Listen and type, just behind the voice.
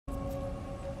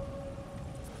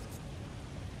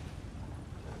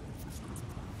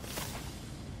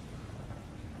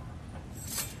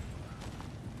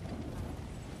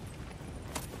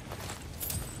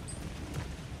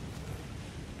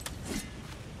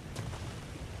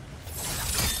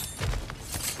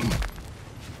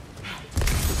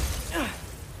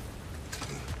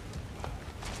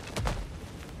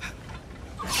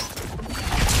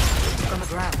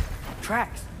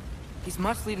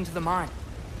must lead into the mine.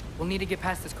 We'll need to get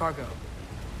past this cargo.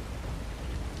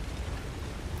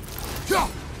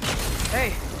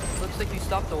 Hey, looks like you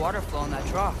stopped the water flow in that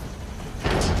trough.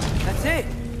 That's it.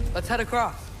 Let's head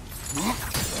across.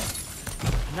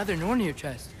 Another Nornir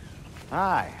chest.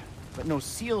 Aye, but no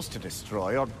seals to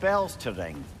destroy or bells to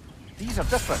ring. These are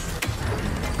different.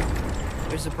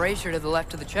 There's a brazier to the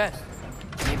left of the chest.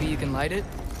 Maybe you can light it?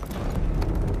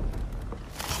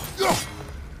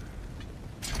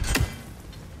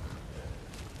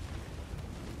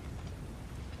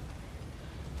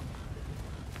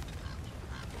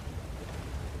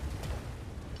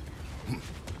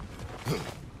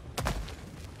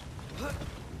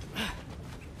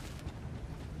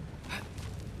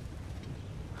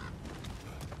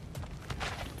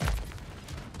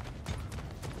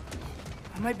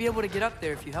 I might be able to get up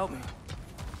there if you help me.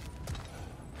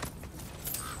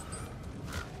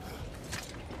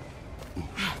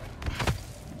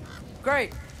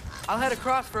 Great. I'll head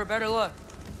across for a better look.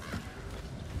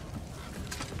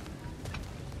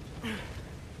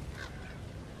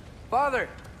 Father,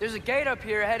 there's a gate up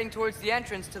here heading towards the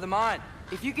entrance to the mine.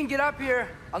 If you can get up here,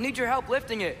 I'll need your help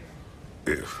lifting it.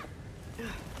 If.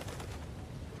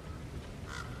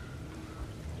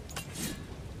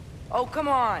 Oh, come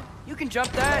on. You can jump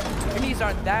that. Your knees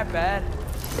aren't that bad.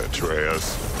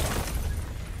 Atreus.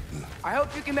 I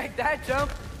hope you can make that jump.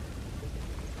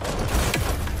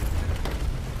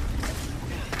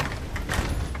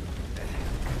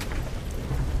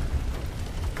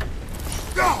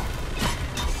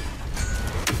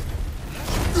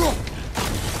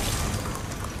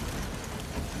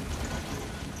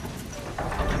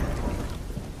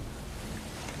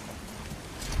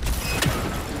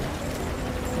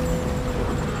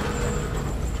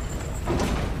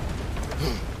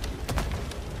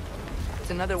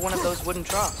 Another one of those wooden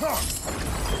troughs.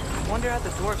 I wonder how the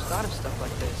dwarves thought of stuff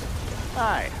like this.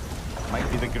 Aye, might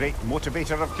be the great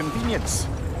motivator of convenience.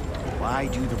 Why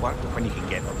do the work when you can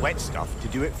get the wet stuff to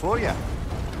do it for you?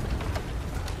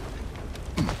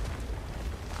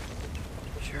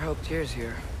 Sure hope Tyr's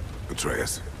here.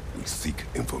 Atreus, we seek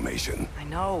information. I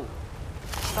know.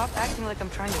 Stop acting like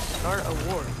I'm trying to start a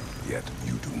war. Yet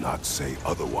you do not say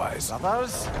otherwise.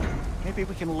 Brothers, maybe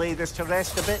we can lay this to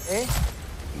rest a bit, eh?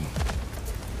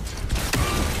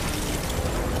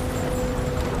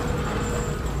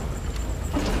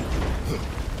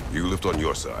 You lift on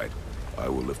your side. I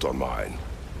will lift on mine.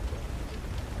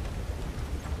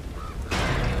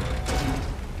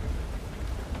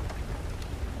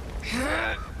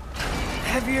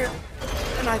 Heavier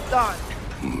than I thought.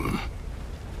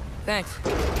 Thanks.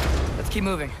 Let's keep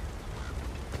moving.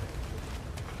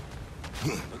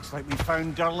 Looks like we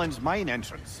found Durlin's mine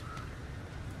entrance.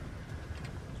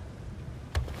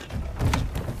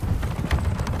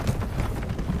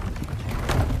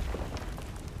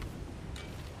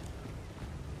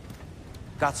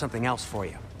 Got something else for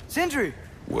you. Sindri!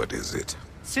 What is it?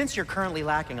 Since you're currently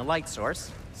lacking a light source,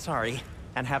 sorry,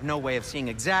 and have no way of seeing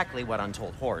exactly what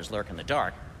untold horrors lurk in the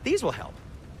dark, these will help.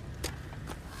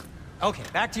 Okay,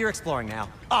 back to your exploring now.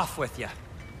 Off with you.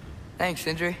 Thanks,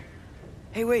 Sindri.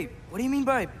 Hey, wait, what do you mean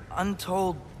by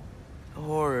untold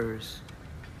horrors?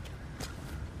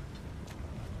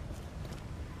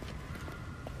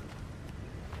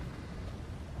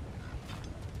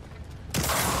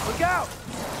 Look out!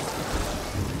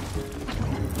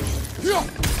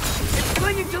 It's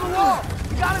clinging to the wall!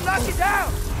 We gotta knock it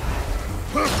down!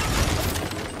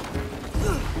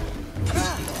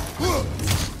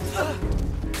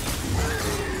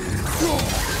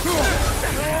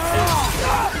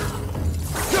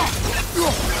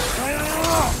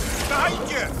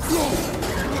 Behind you!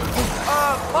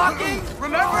 Blocking,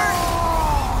 remember?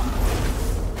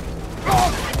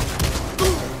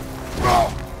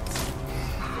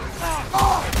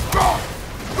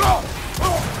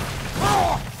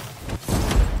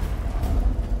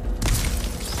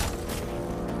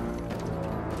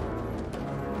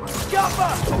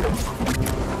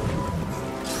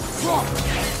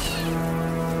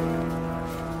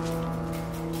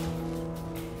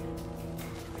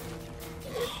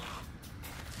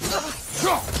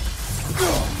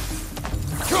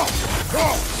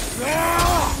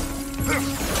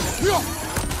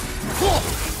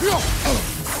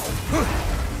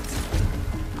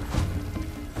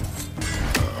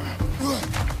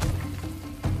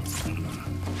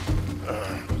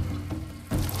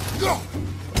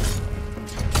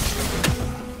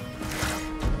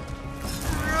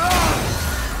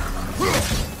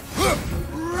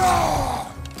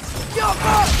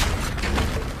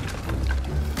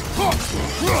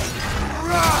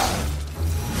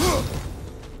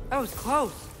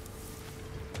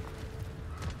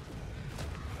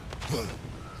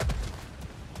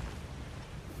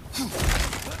 I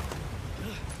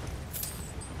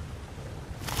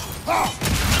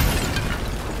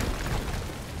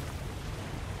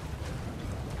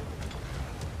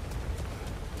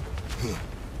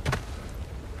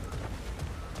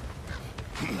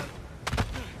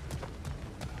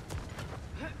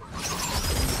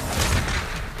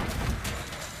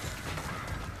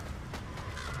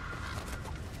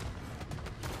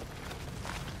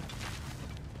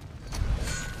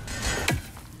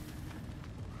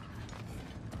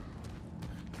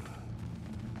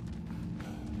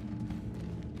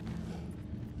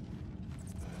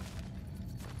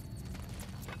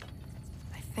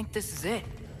think this is it.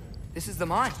 This is the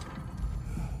mine.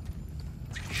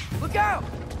 Look out!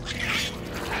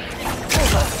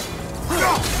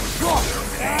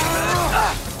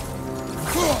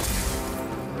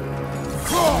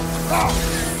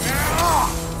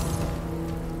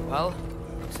 Well,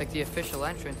 looks like the official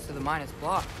entrance to the mine is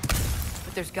blocked.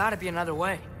 But there's gotta be another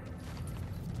way.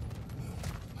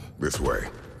 This way.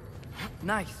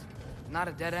 Nice. Not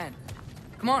a dead end.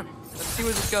 Come on, let's see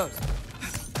where this goes.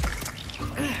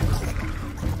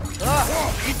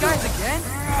 You guys again?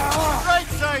 Right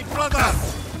side, brother!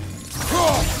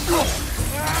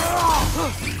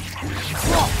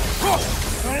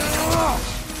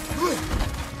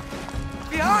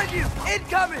 Behind you!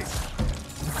 Incoming!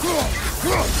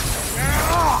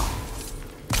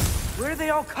 Where are they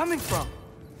all coming from?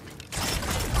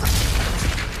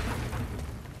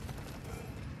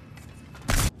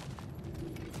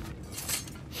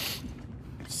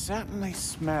 It certainly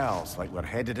smells like we're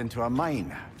headed into a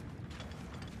mine.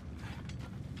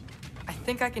 I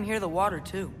think I can hear the water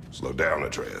too. Slow down,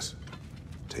 Atreus.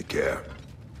 Take care.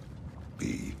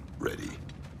 Be ready.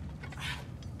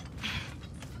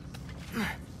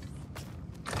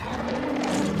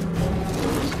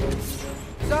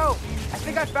 So, I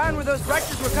think I found where those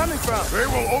wretches were coming from. They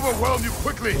will overwhelm you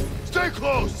quickly. Stay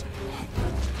close.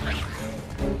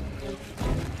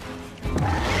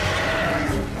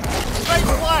 Right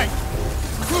flank!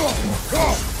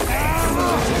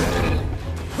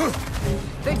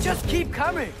 They just keep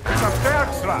coming. It's a bear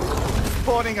trap,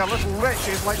 spawning a little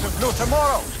wretches like there's no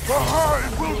tomorrow. For her,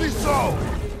 it will be so.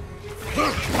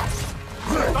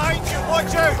 Behind you,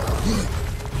 watch out!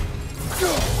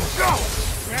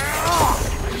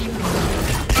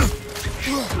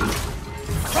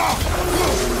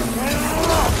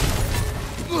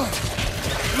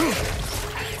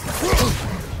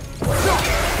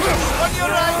 On your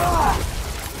right!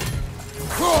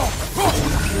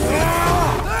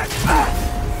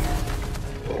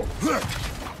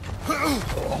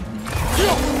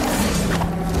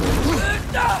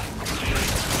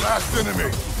 Last enemy.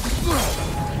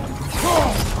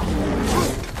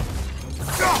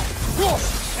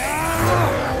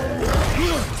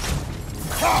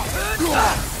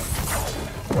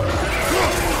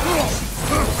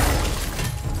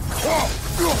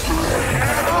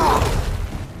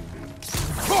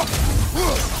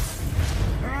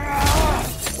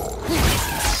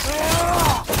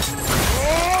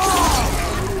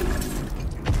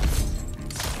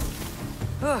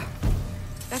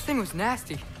 That thing was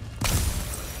nasty.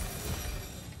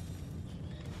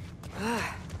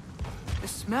 The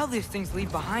smell these things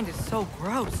leave behind is so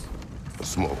gross. A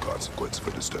small consequence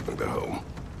for disturbing their home.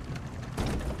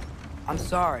 I'm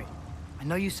sorry. I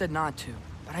know you said not to,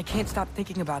 but I can't stop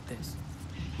thinking about this.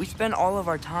 We spend all of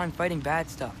our time fighting bad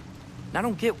stuff, and I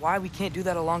don't get why we can't do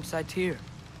that alongside Tyr.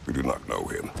 We do not know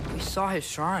him. We saw his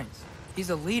shrines. He's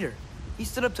a leader. He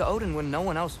stood up to Odin when no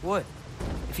one else would.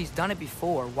 If he's done it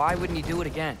before, why wouldn't he do it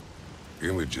again?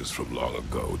 Images from long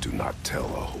ago do not tell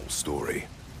a whole story.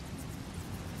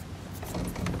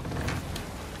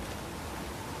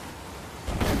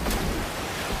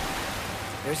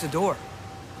 There's a door.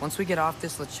 Once we get off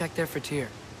this, let's check there for Tyr.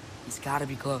 He's gotta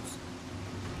be close.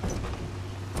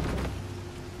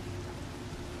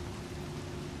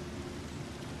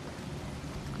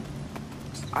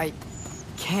 I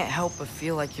can't help but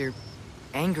feel like you're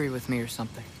angry with me or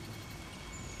something.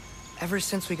 Ever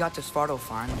since we got to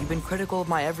Svartalfheim, you've been critical of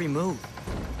my every move.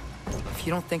 If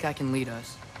you don't think I can lead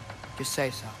us, just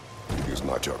say so. It is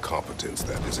not your competence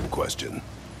that is in question.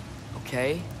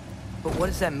 Okay? But what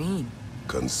does that mean?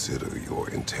 Consider your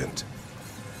intent.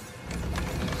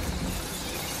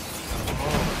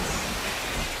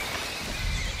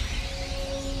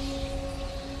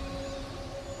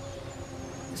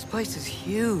 This place is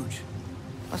huge.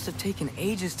 Must have taken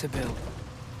ages to build.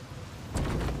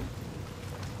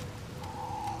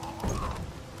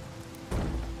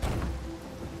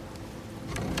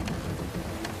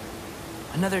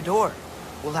 Another door.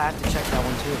 We'll have to check that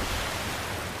one too.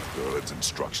 God's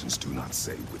instructions do not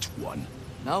say which one.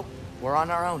 Nope, we're on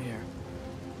our own here.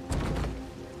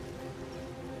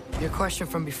 Your question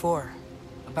from before,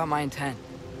 about my intent.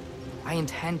 I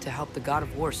intend to help the god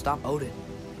of war stop Odin.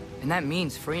 And that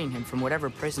means freeing him from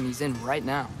whatever prison he's in right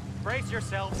now. Brace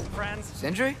yourselves, friends.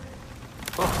 Sindri?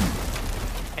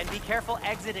 And be careful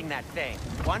exiting that thing.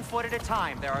 1 foot at a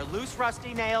time. There are loose,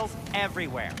 rusty nails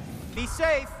everywhere. Be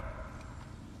safe.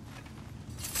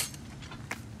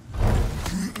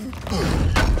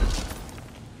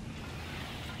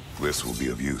 This will be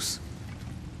of use.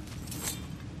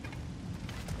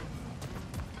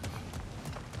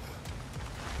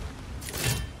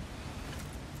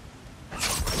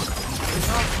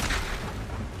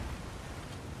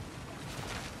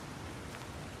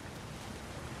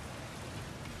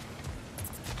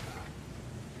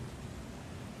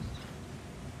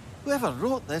 Whoever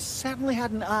wrote this certainly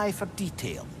had an eye for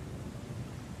detail.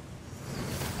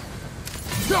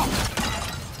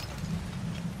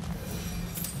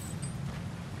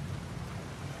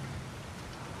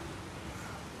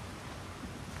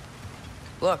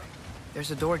 Look, there's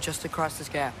a door just across this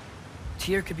gap.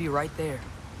 Tyr could be right there.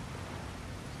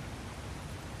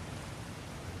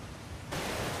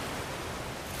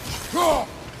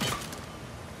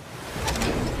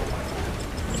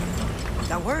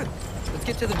 That worked. Let's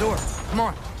get to the door. Come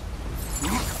on.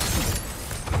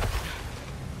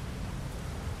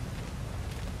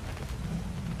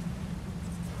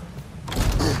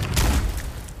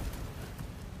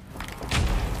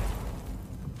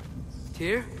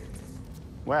 Tyr?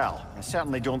 Well, I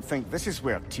certainly don't think this is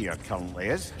where Tyr currently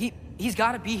is. He's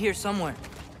got to be here somewhere.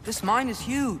 This mine is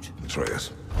huge. Atreus,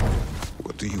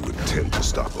 what do you intend to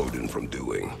stop Odin from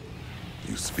doing?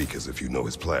 You speak as if you know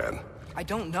his plan. I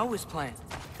don't know his plan.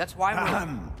 That's why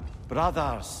we're...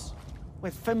 Brothers,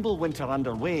 with Fimbulwinter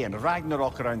underway and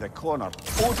Ragnarok around the corner,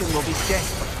 Odin will be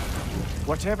desperate.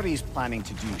 Whatever he's planning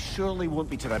to do surely won't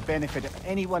be to the benefit of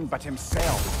anyone but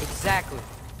himself. Exactly.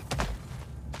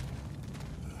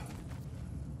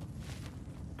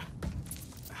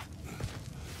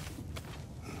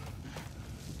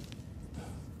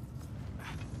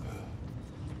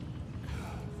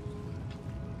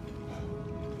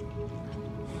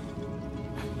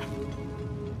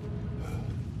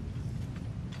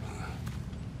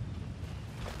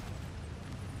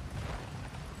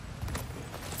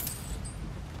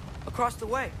 Across the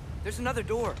way, there's another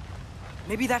door.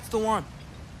 Maybe that's the one.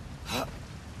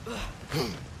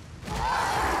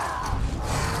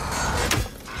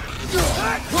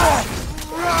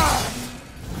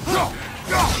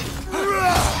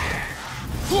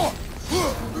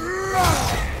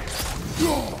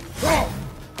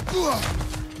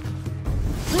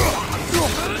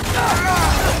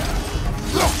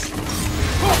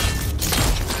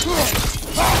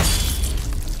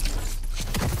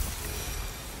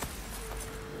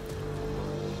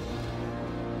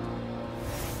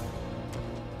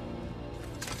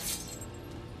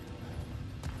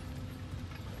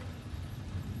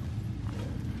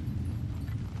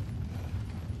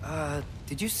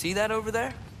 Did you see that over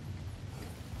there?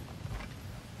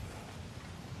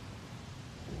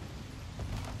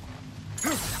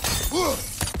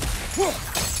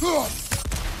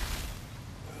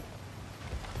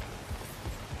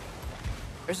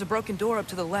 There's a broken door up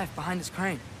to the left behind this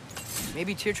crane.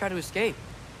 Maybe Tyr tried to escape.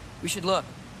 We should look.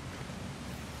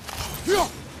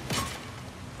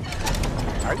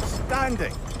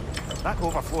 Outstanding! That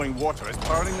overflowing water is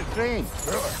powering the crane.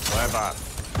 Clever.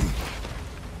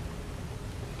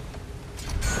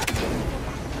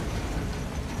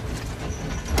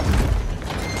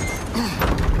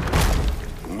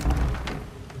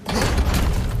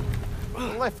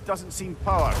 The lift doesn't seem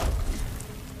powered.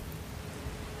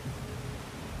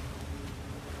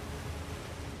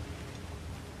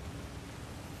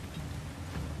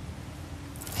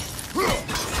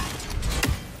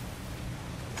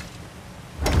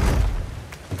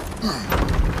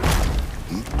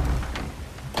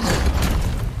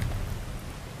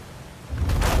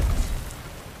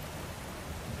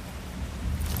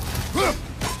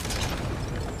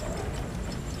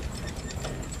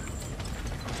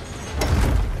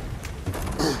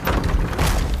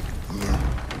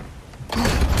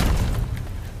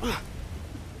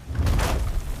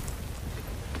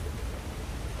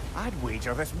 I'd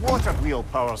wager this water wheel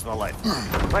powers the lift.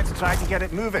 Let's try to get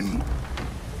it moving.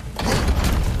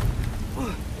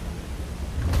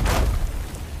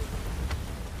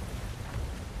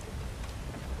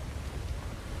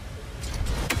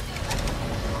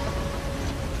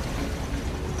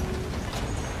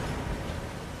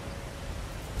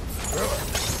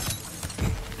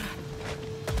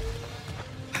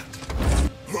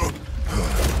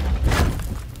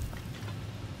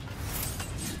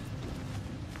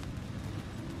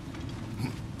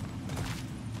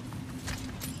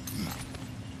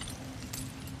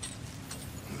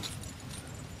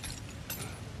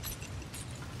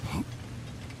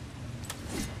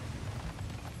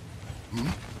 There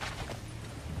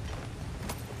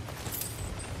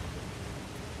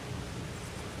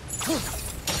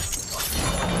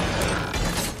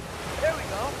we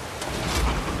go.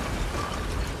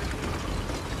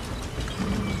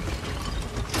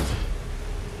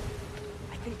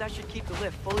 I think that should keep the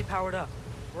lift fully powered up.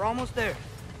 We're almost there.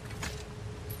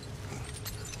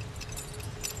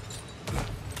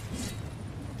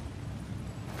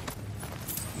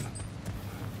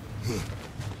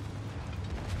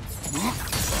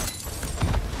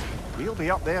 We'll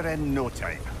be up there in no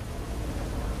time.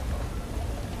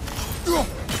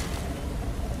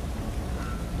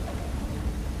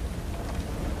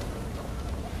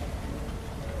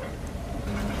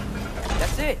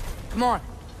 That's it. Come on.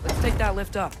 Let's take that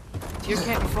lift up. Tyr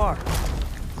can't be far.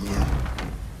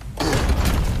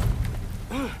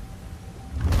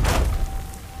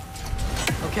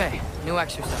 Okay, new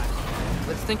exercise.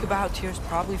 Let's think about how Tyr's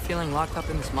probably feeling locked up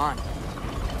in this mine.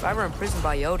 If I were imprisoned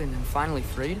by Odin and finally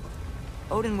freed,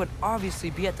 Odin would obviously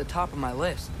be at the top of my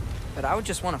list. But I would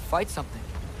just want to fight something.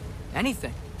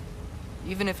 Anything.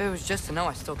 Even if it was just to know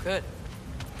I still could.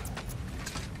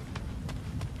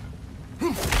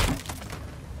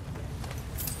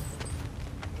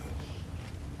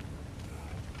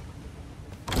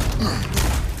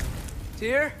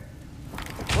 Tyr?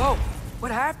 Whoa,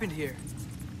 what happened here?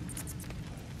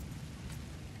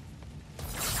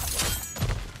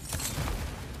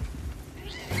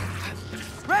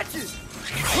 Wretches!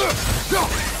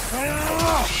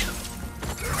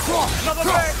 Another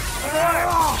bear!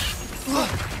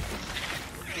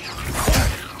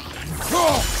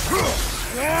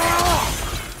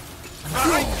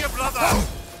 Behind you, brother!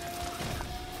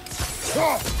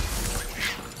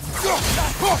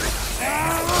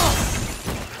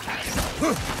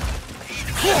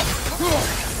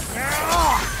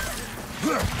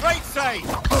 Right side!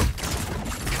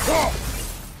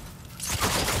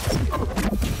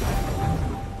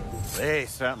 They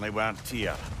certainly weren't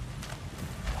Tyr.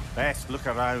 Best look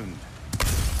around.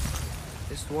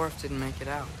 This dwarf didn't make it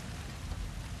out.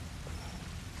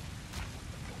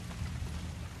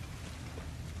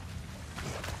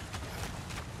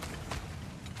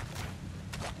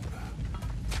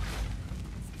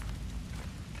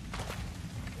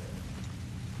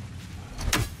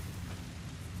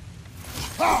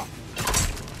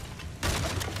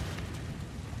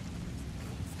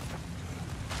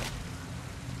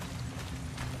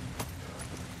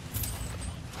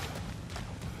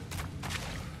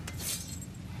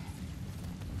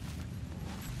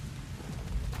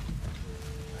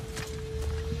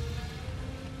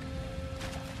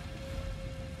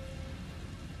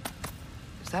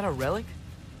 Is that a relic?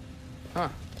 Huh.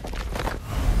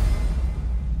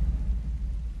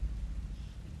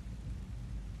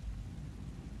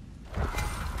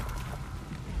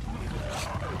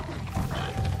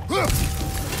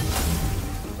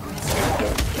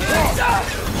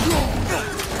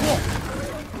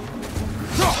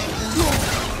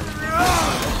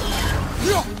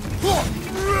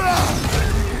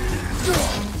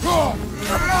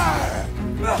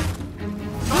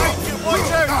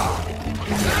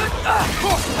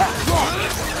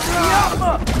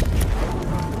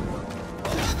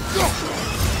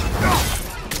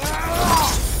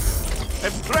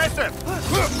 Impressive!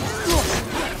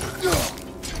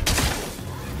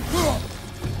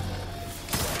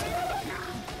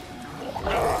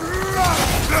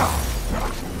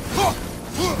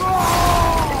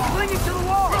 Clinging to the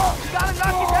wall! You gotta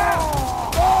knock it down!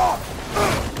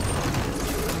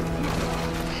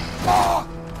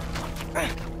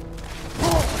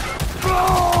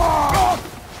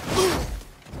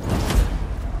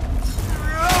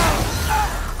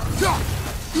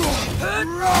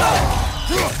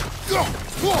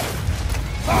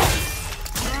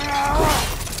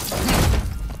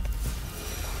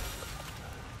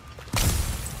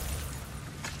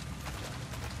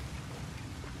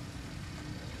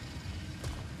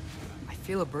 I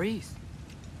feel a breeze.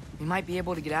 We might be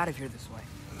able to get out of here this way.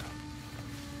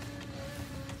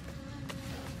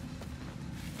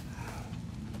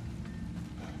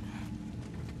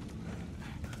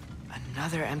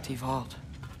 Another empty vault.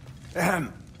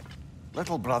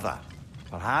 Little brother,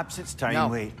 perhaps it's time No,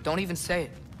 we... don't even say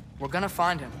it. We're gonna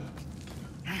find him.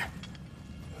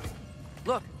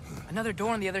 Look, another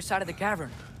door on the other side of the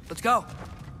cavern. Let's go.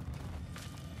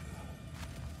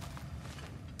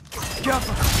 Jump!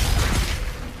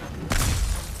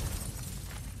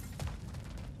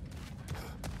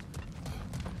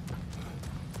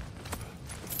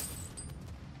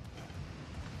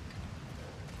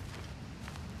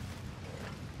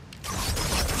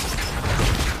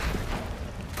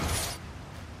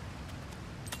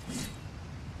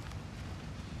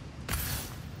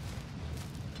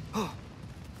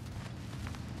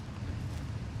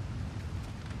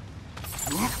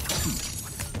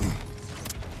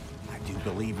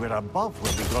 we're above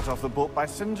where we got off the boat by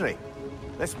Sindri.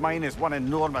 This mine is one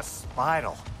enormous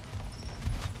spiral.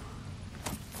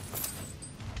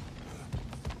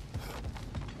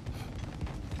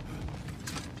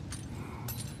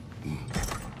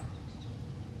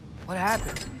 What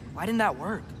happened? Why didn't that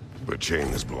work? The chain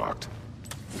is blocked.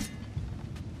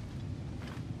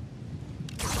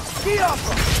 Ski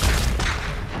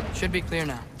off him! Should be clear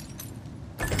now.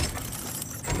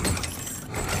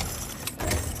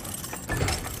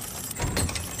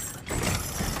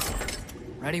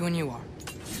 Ready when you are.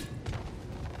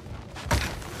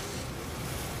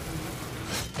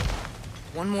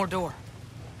 One more door.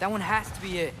 That one has to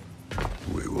be it.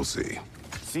 We will see.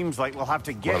 Seems like we'll have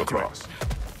to get Run to it. across.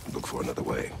 Look for another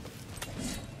way.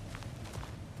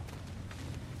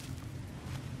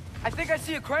 I think I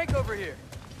see a crank over here.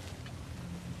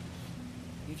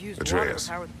 You've used Atreus.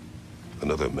 water power.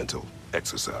 Another mental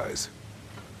exercise.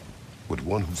 Would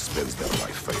one who spends their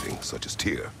life fighting, such as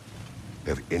Tyr,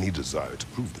 have any desire to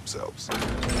prove themselves?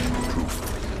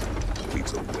 Proof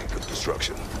leaves a wake of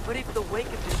destruction. But if the wake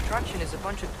of destruction is a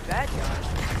bunch of bad guys,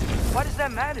 why does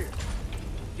that matter?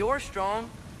 You're strong,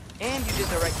 and you did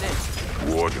the right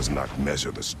thing. War does not measure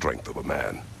the strength of a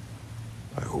man.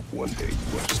 I hope one day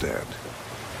you understand.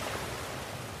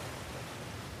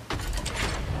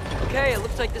 Okay, it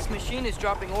looks like this machine is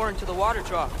dropping ore into the water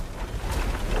trough.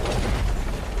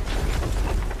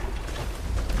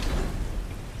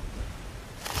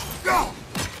 Go!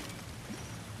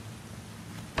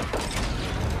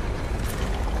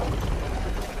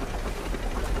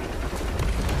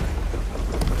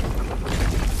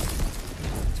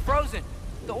 It's frozen.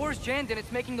 The ore's jammed and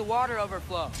it's making the water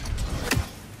overflow.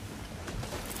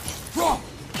 Wrong!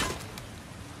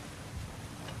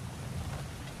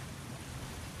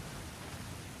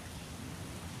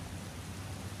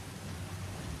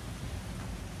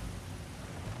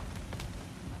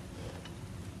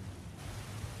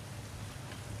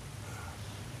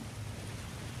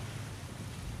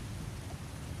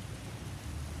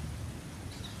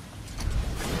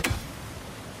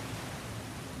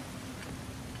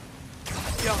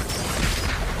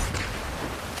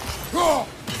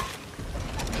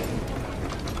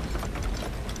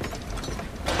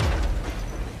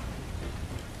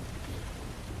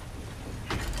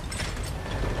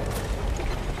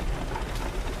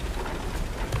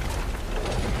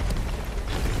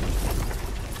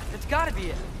 That's gotta be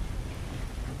it.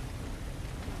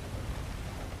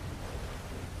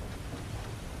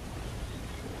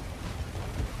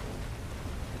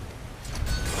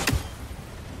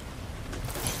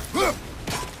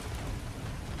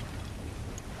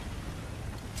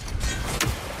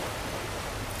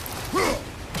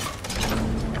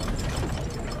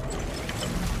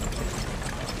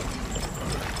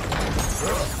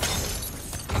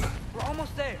 We're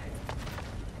almost there.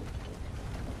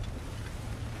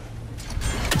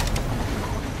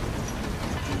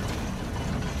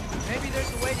 Maybe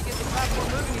there's a way to get the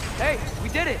platform moving. Hey, we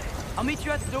did it! I'll meet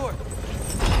you at the door.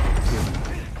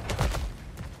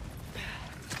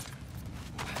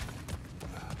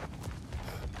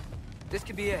 This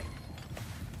could be it.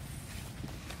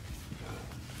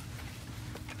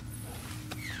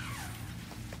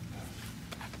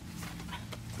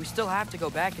 We still have to go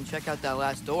back and check out that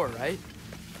last door, right?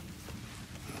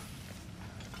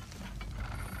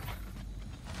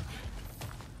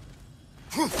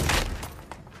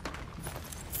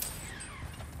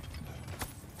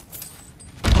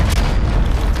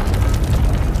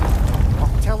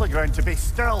 I'll tell the ground to be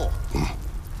still.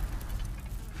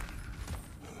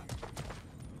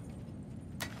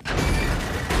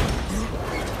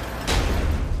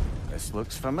 This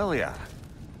looks familiar.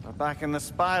 We're back in the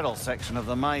spiral section of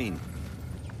the mine.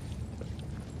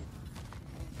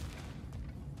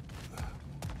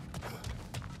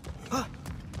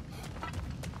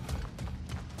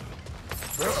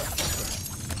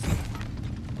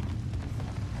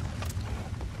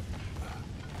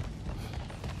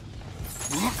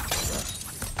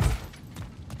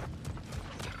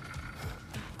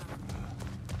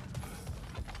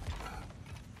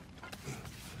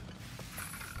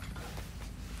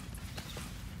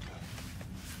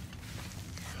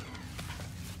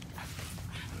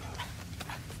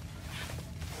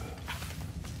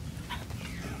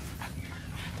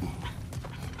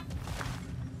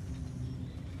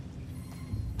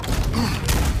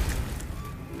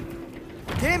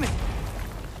 Damn it!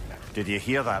 Did you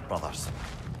hear that, brothers?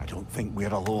 I don't think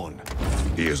we're alone.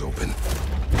 Ears open.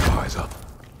 Eyes up.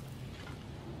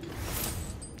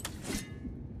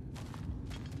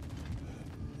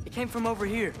 It came from over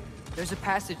here. There's a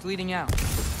passage leading out.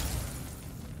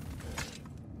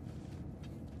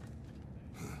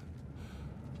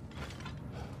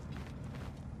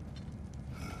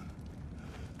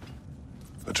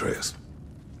 Atreus,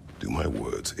 do my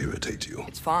words irritate you?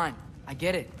 It's fine. I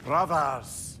get it.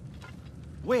 Brothers!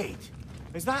 Wait,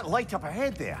 is that light up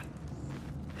ahead there?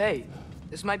 Hey,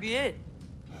 this might be it.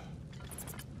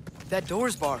 That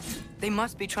door's barred. They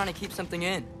must be trying to keep something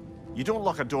in. You don't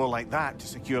lock a door like that to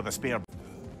secure the spare...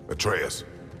 Atreus,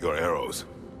 your arrows.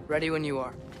 Ready when you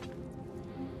are.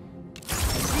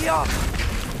 Yeah.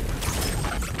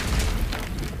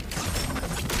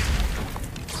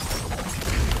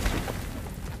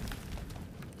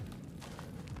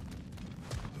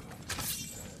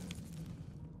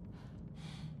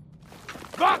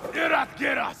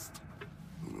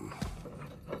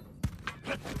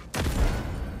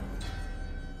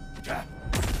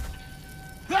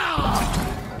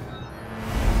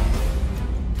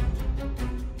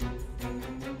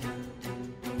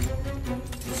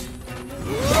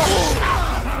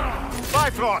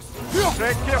 Bifrost!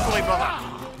 Tread carefully, brother!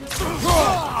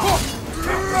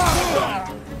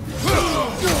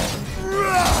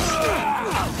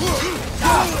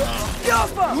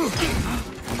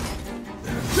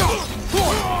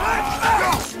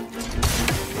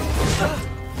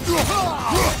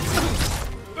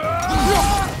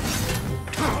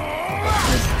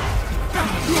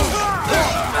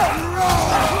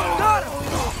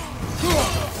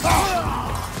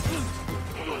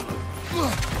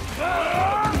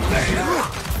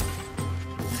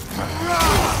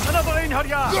 Another in,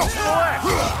 Harya!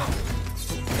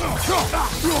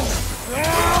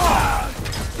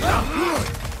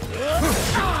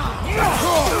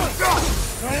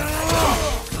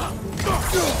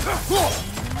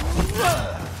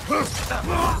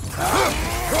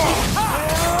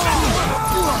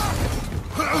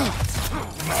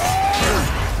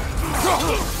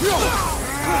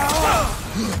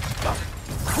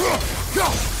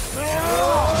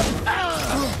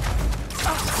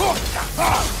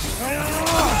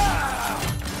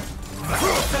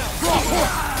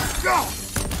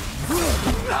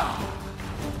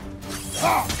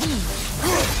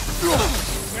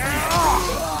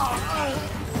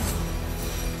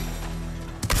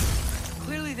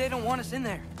 Clearly they don't want us in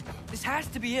there. This has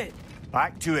to be it.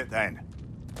 Back to it, then.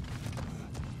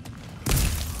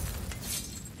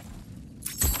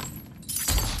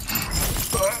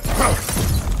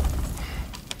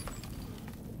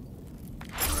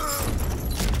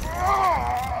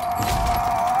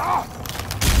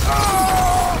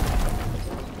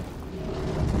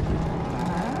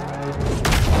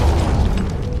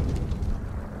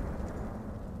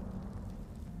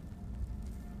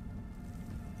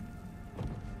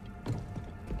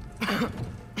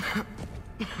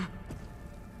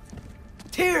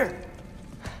 Tyr!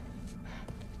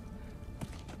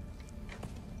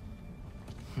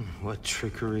 What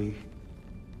trickery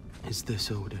is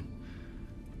this, Odin?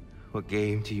 What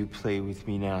game do you play with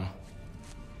me now?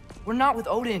 We're not with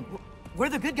Odin. We're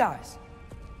the good guys.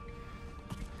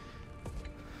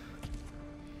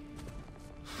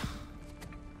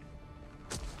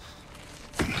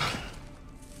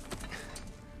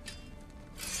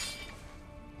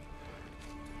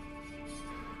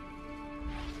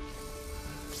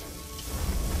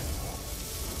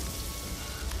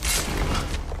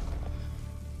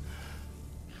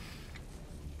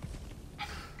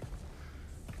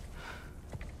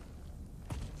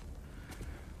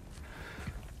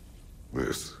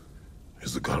 This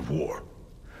is the god of war.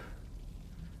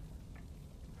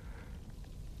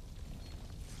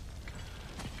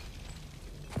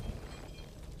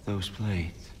 Those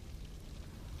blades.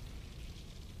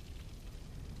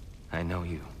 I know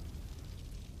you.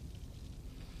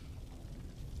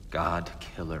 God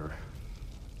killer.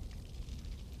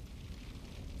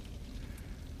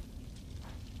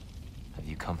 Have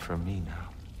you come for me now?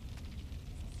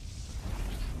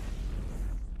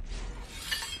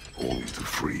 Only to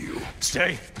free you.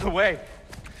 Stay away!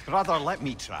 Brother, let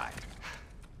me try.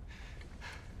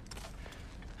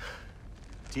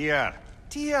 Tyr!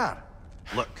 Tyr!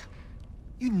 Look,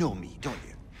 you know me, don't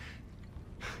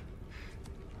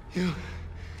you?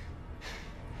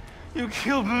 You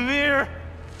killed Mimir!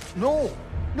 No!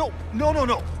 No!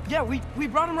 Yeah, we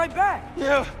brought him right back.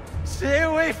 You stay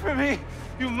away from me,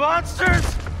 you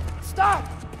monsters! Stop!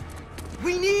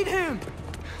 We need him!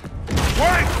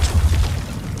 Wait!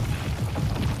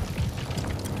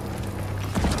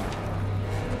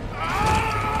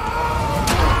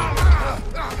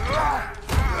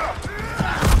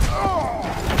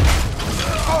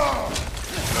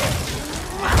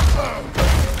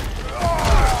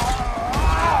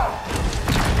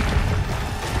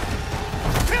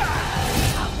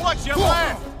 Watch your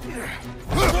left!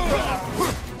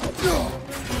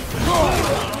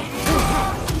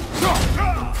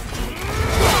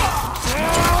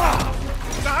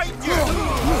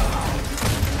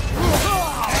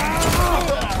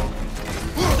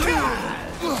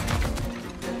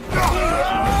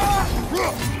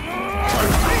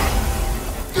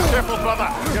 Careful, brother!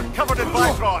 You're covered in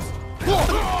Bifrost!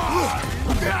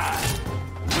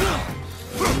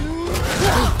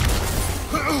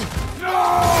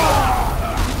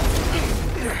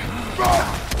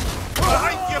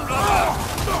 Behind you, brother!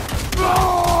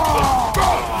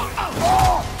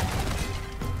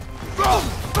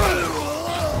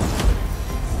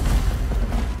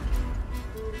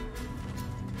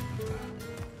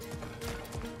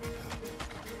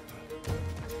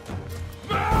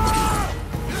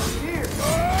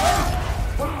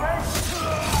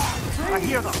 I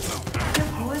hear them!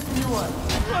 Just listen to us.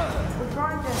 We're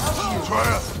trying to help you. Try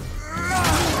it!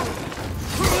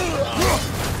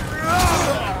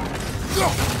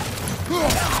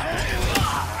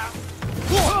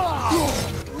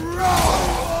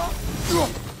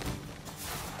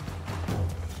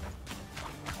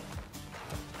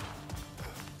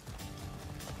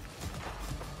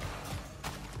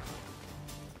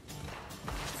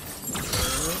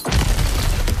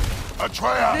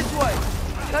 This way!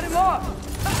 Cut him off!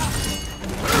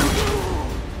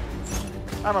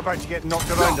 I'm about to get knocked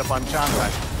around a bunch, aren't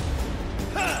I?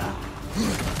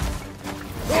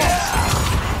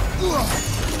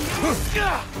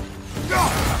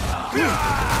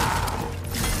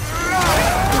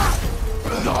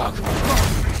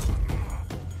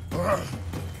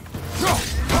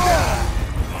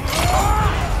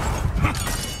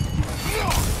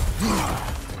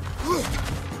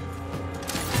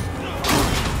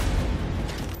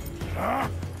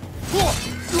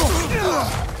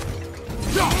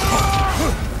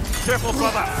 Careful,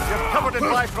 brother! You're covered in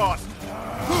Bifrost!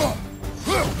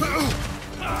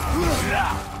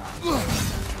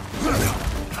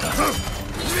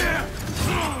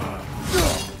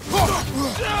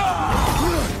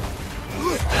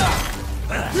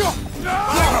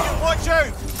 Watch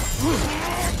out!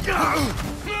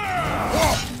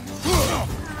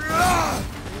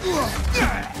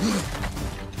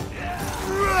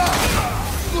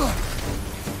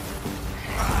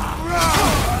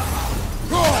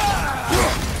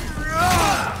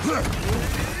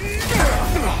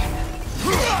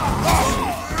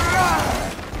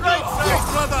 Right side,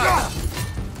 brother!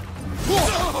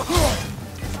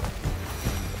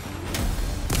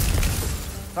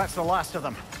 That's the last of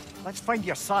them. Let's find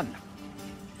your son.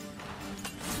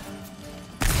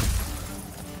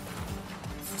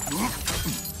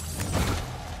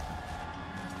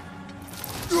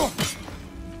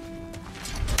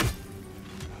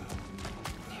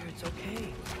 Here, it's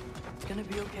okay. It's gonna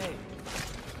be okay.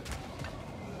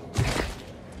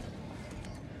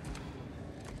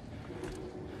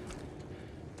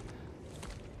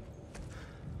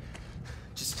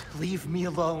 Just leave me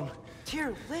alone.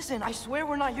 Tyr, listen, I swear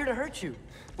we're not here to hurt you.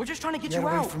 We're just trying to get Get you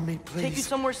away out. from me, Take you please.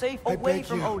 somewhere safe, I away beg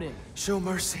from you. Odin. Show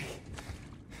mercy.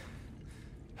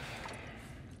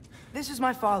 This is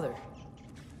my father.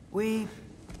 We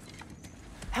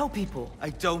help people.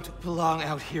 I don't belong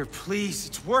out here, please.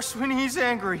 It's worse when he's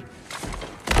angry.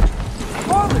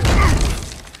 Father!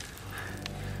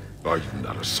 Are you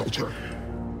not a soldier?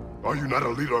 Are you not a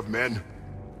leader of men?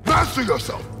 Master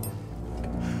yourself!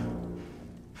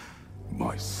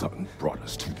 My son brought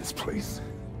us to this place.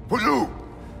 For you!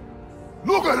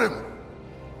 Look at him!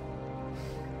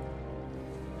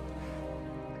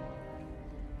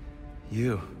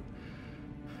 You.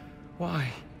 Why?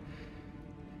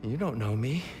 You don't know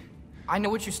me. I know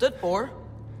what you stood for.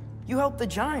 You helped the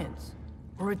giants.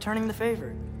 We're returning the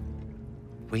favor.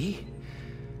 We?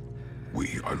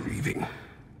 We are leaving.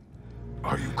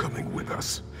 Are you coming with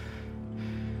us?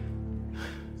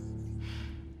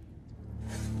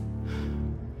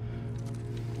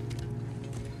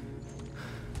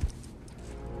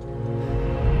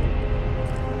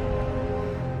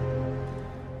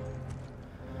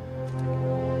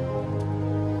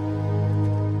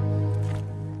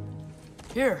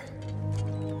 Here.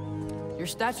 Your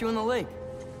statue in the lake.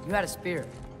 You had a spear.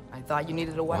 I thought you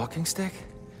needed a weapon. Walking stick?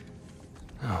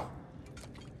 No.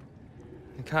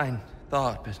 A kind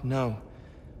thought, but no.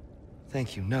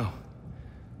 Thank you, no.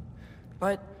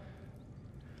 But...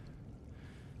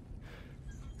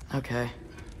 okay.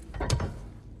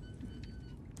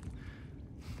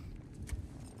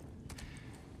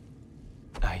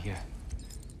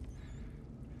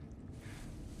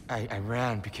 I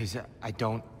ran because I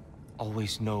don't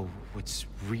always know what's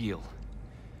real.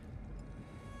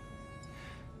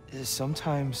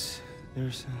 Sometimes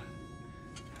there's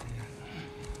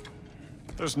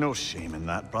There's no shame in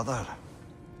that, brother.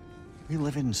 We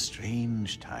live in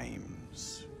strange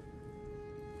times.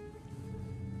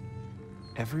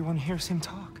 Everyone hears him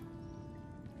talk.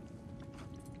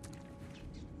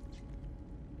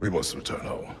 We must return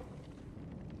home.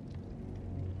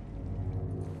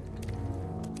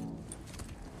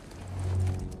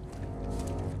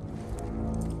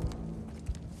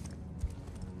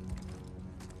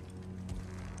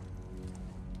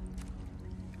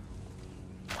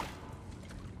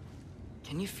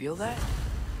 Can you feel that?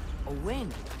 A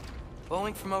wind.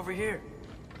 Blowing from over here.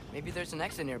 Maybe there's an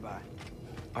exit nearby.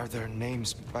 Are there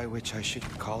names by which I should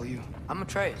call you? I'm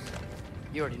Atreus.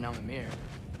 You already know Mimir.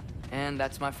 And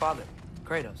that's my father,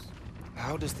 Kratos.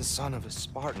 How does the son of a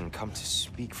Spartan come to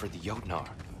speak for the Jotnar?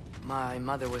 My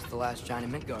mother was the last giant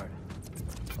in Midgard.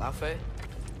 Laufey?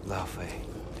 Laufey.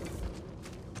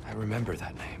 I remember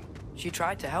that name. She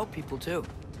tried to help people too.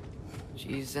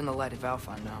 She's in the light of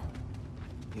Alpha now.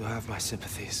 You have my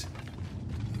sympathies.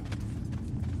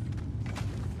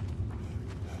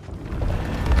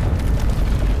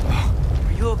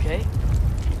 Are you okay?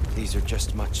 These are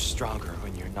just much stronger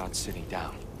when you're not sitting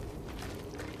down.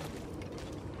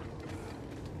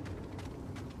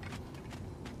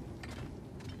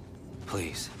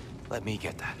 Please, let me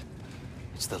get that.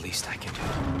 It's the least I can do.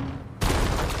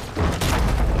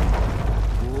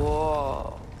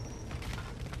 Whoa.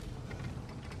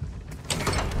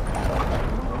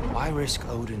 Why risk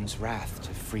Odin's wrath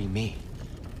to free me?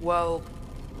 Well,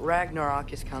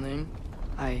 Ragnarok is coming.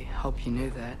 I hope you knew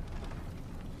that.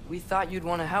 We thought you'd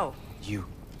want to help. You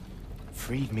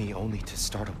freed me only to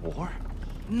start a war?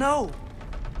 No!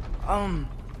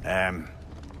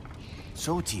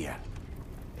 So, Tyr,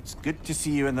 it's good to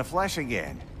see you in the flesh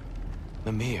again.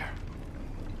 Mimir,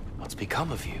 what's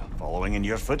become of you? Following in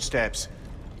your footsteps.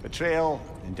 Betrayal,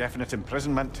 indefinite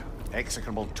imprisonment,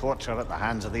 execrable torture at the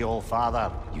hands of the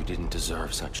All-Father. You didn't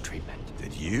deserve such treatment.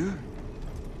 Did you?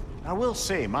 I will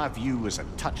say, my view was a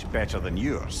touch better than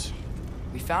yours.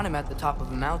 We found him at the top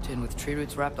of a mountain with tree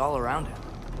roots wrapped all around him.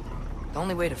 The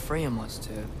only way to free him was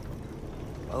to...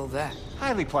 well, that.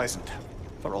 Highly pleasant.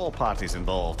 For all parties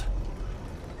involved.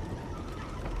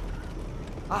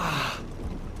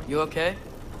 You okay?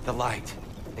 The light.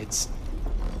 It's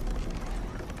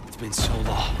been so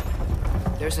long.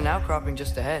 There's an outcropping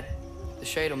just ahead. The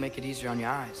shade will make it easier on your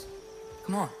eyes.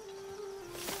 Come on.